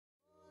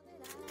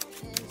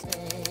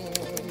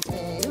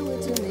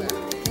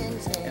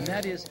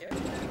that is it.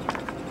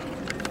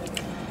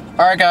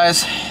 Alright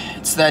guys,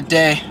 it's that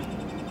day.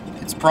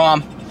 It's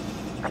prom.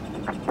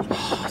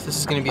 This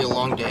is gonna be a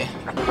long day.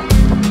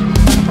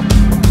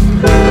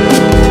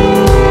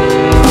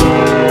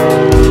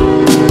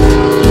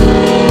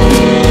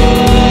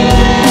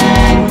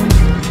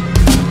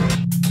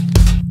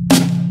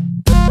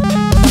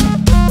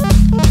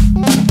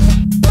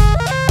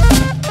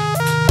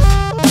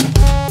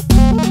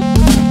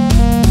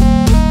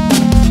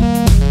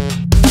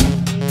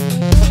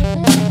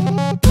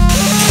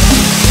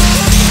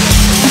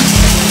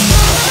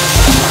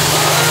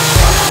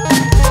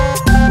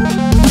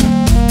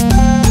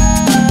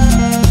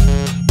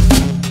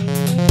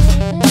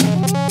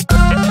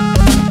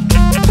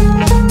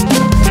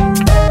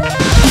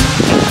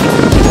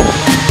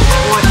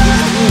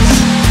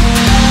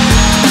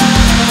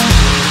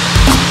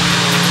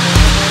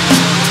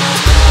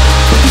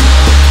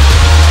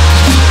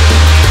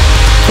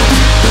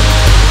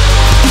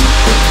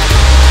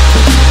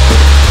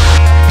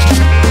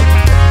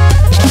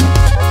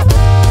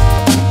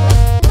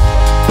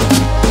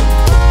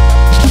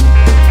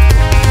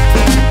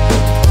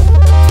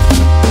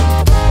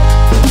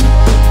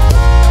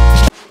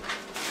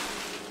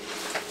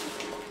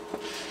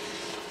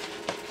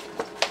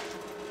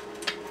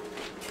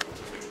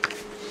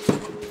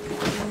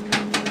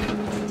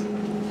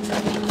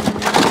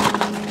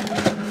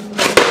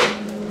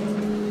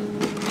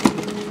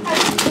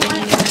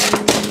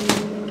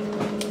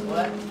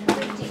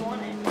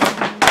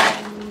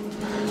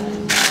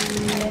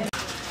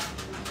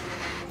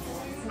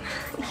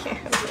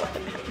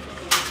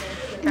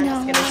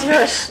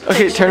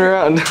 Okay, turn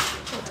around.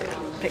 We'll do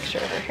a picture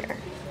of her hair.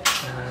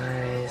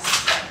 Nice.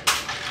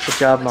 Good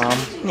job, Mom.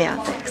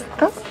 Yeah, thanks.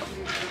 Oh.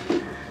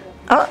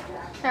 Oh.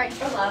 Alright.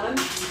 11.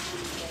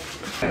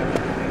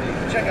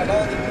 Check out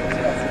all the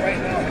details right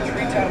now at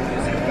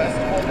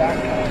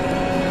TreetownMusicFestival.com.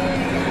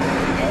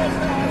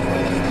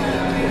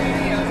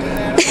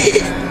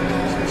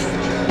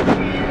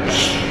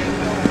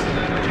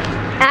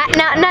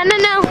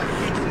 No.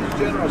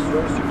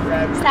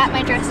 Stop,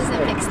 my dress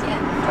isn't fixed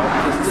yet.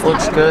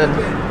 Looks good.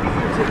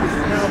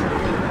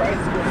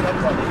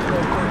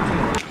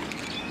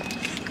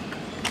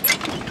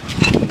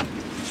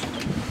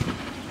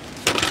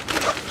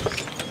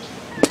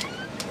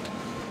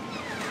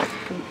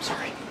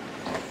 Sorry.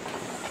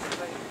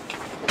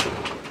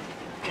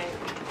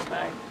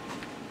 Bye.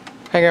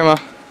 Hi, Grandma.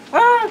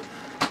 Ah!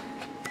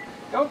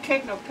 Don't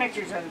take no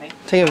pictures of me.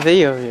 Taking a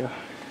video of you.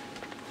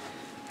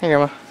 Hey,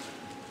 Grandma.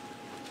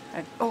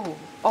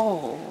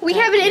 Oh. We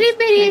have an itty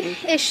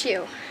bitty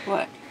issue.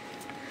 What?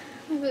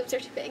 My boobs are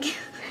too big.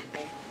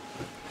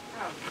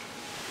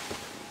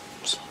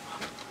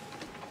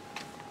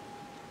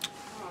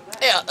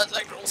 Yeah, that's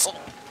like also.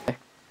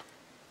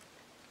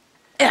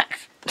 Yeah.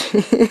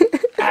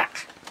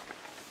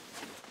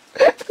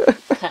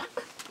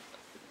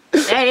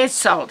 That is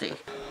salty.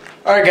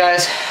 Alright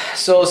guys,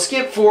 so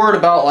skip forward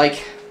about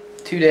like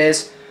 2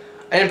 days.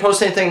 I didn't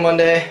post anything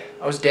Monday.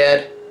 I was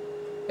dead.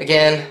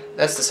 Again,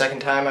 that's the second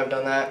time I've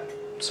done that.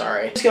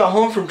 Sorry. Just got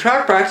home from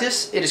track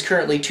practice. It is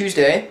currently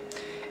Tuesday.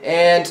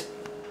 And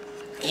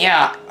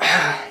yeah,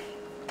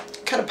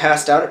 kind of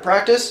passed out at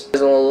practice. A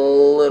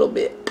little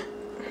bit.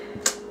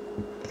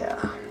 Yeah.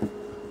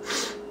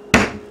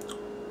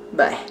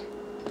 Bye.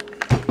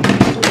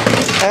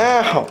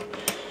 Ow.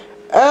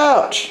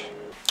 Ouch.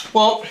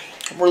 Well,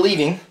 we're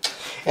leaving.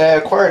 And I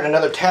acquired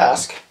another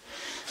task.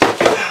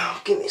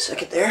 Oh, give me a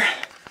second there.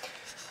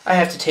 I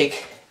have to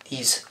take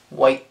these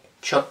white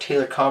Chuck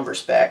Taylor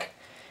Converse back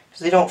because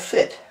they don't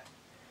fit.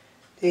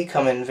 They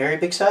come in very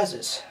big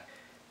sizes.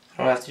 I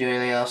don't have to do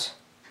anything else.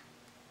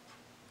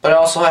 But I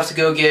also have to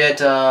go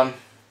get, man,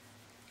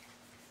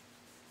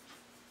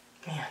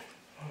 I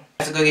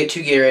have to go get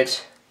 2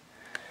 Gatorades.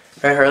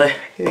 Right, Harley?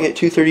 Gotta get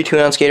 2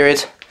 32-ounce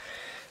Gatorades.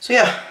 So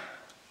yeah,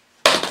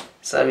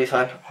 so that'd be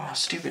fun. Oh,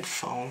 stupid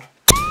phone.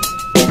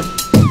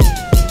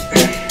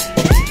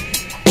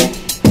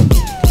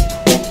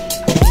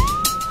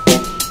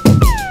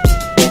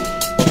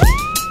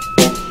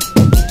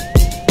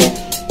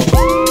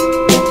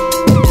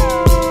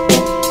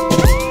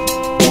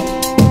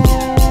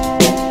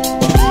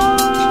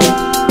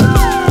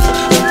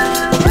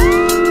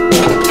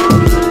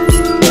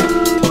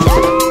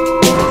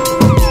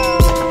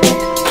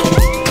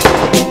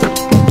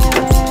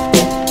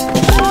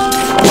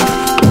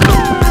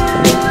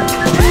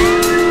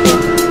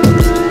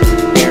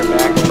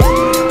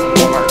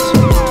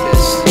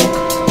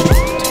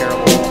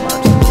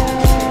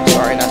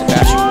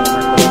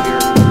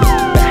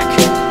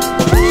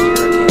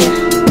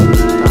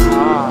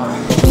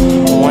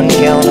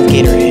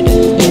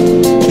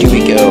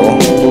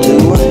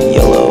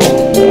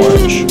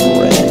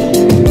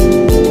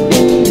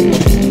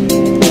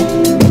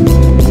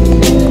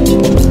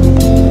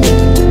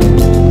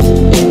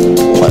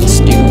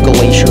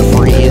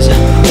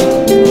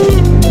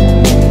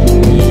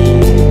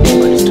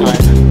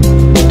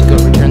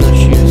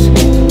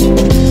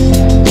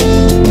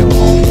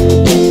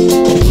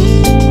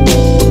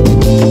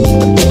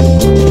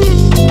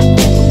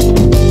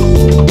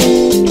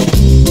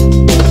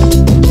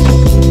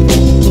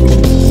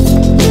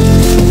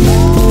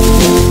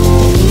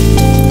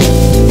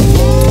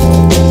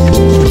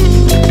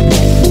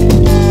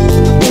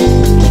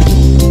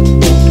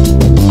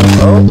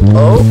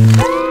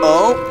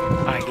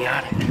 Oh, I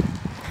got it.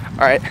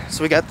 Alright,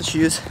 so we got the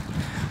shoes.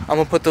 I'm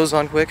gonna put those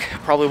on quick,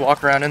 probably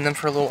walk around in them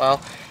for a little while.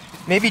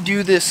 Maybe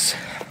do this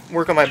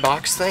work on my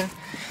box thing.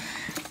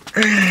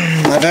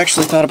 I've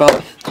actually thought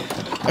about,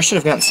 I should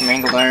have gotten some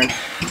angled iron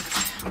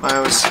while I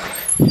was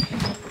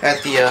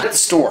at the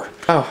store.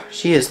 Oh,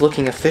 she is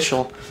looking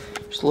official.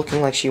 She's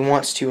looking like she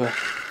wants to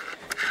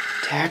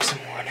tag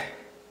someone.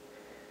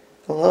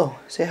 Hello,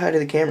 say hi to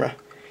the camera.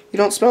 You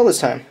don't smell this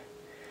time.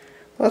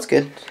 Well, that's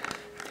good.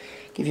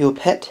 Give you a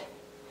pet.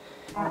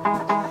 Yummy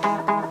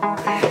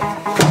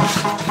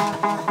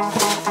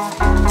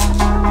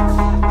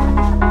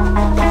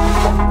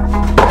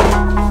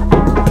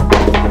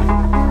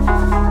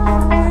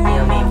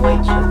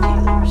white Chuck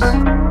Taylors.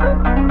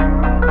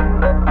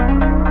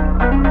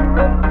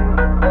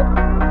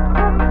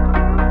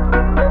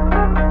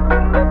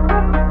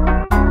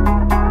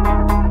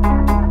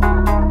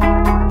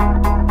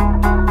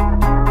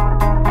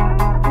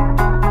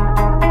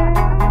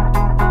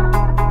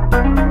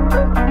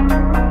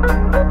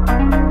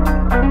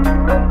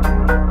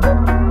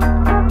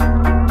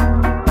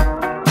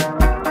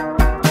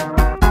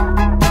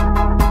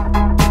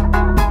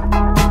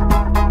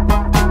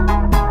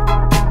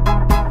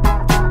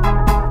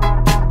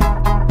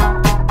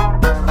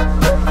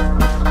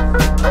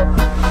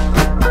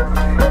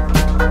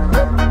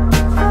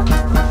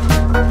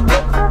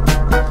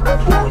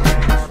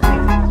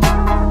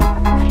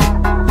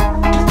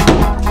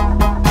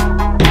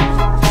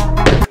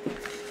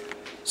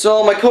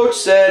 So my coach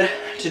said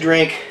to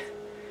drink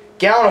a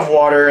gallon of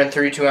water and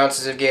 32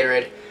 ounces of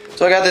Gatorade.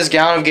 So I got this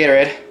gallon of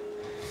Gatorade.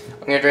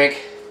 I'm gonna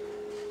drink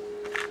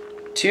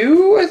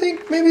 2, I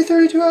think, maybe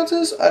 32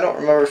 ounces. I don't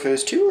remember if it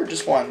was 2 or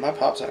just 1. My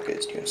pop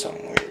socket's doing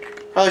something weird.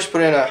 Probably should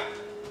put in a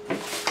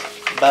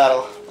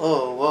bottle.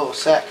 Oh, whoa,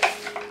 sec.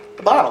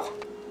 A bottle.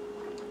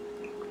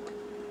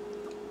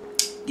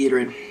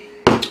 Gatorade.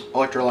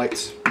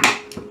 Electrolytes.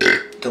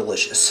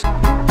 Delicious.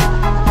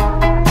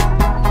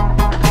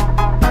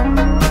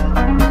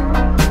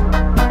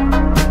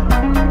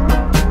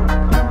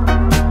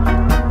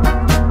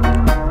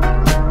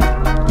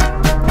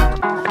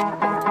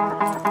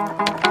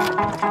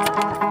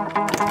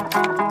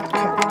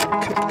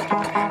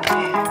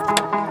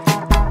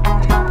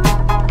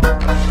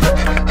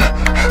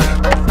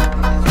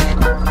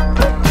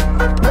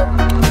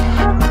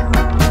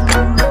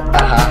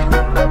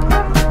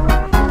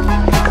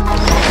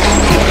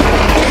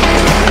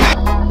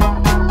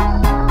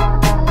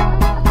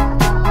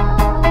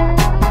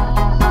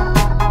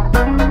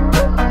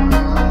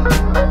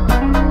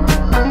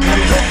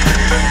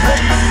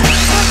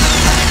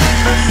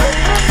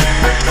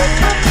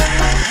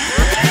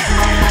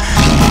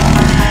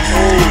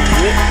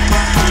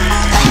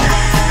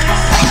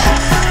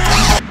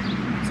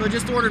 So I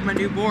just ordered my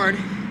new board,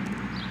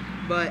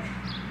 but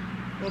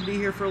won't be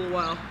here for a little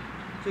while.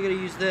 So I gotta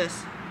use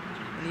this.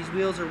 And these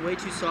wheels are way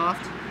too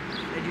soft.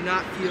 I do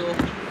not feel,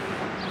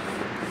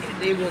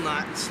 they will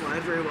not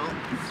slide very well.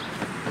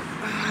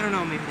 I don't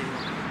know, maybe they will.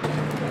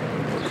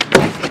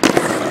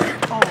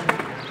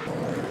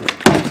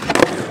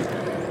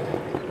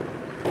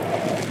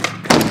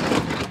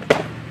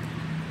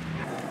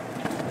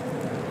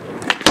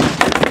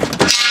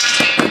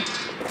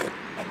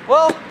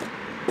 Well,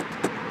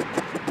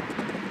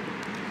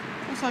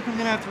 looks like I'm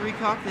gonna have to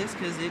recock this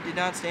because it did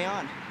not stay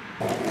on.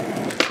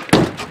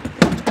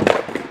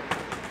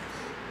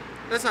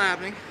 That's not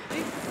happening.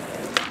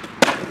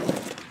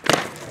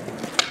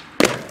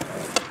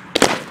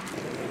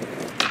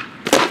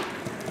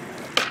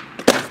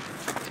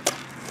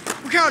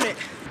 We're counting it.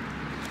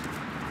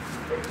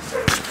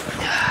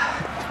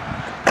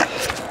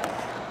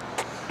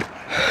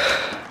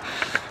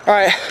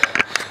 Alright,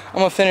 I'm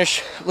gonna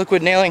finish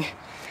liquid nailing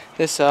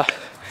this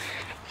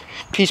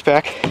piece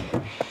back,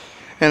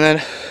 and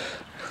then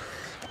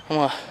I'm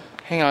gonna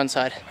hang on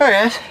inside.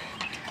 Alright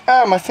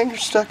guys, my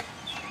finger's stuck.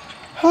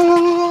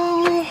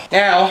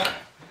 Now,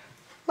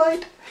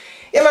 light.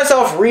 Get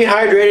myself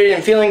rehydrated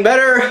and feeling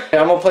better.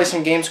 I'm gonna play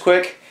some games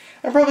quick.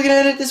 I'm probably gonna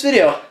edit this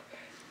video.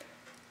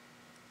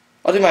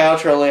 I'll do my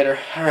outro later.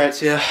 Alright,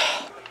 see ya.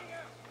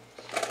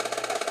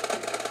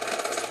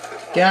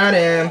 Got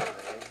him.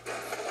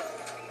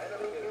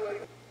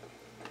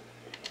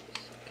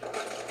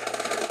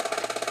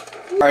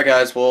 Alright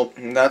guys, well,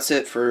 that's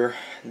it for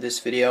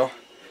this video.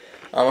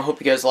 I hope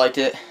you guys liked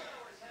it.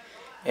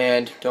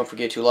 And don't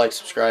forget to like,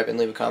 subscribe, and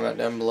leave a comment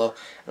down below.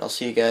 And I'll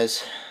see you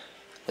guys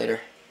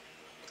later.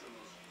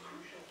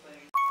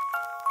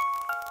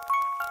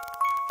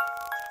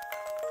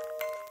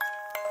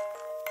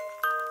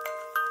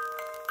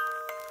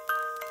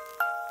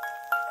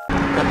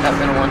 That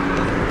middle one.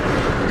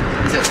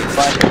 Is it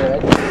flat here,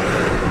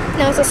 right?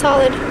 No, it's a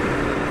solid.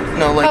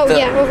 No, like oh,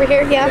 yeah, over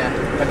here, yeah.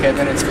 Okay,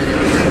 then it's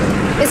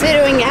videoing. Is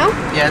videoing now?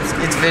 Yeah, it's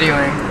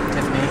videoing,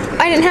 Tiffany.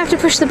 I didn't have to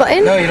push the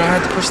button? No, you don't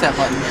have to push that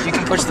button. You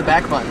can push the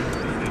back button.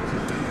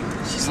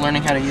 She's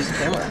learning how to use the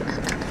camera.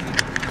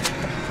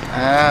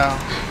 Oh.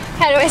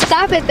 How do I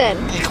stop it then?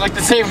 You click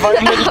the same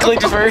button that you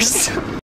clicked first.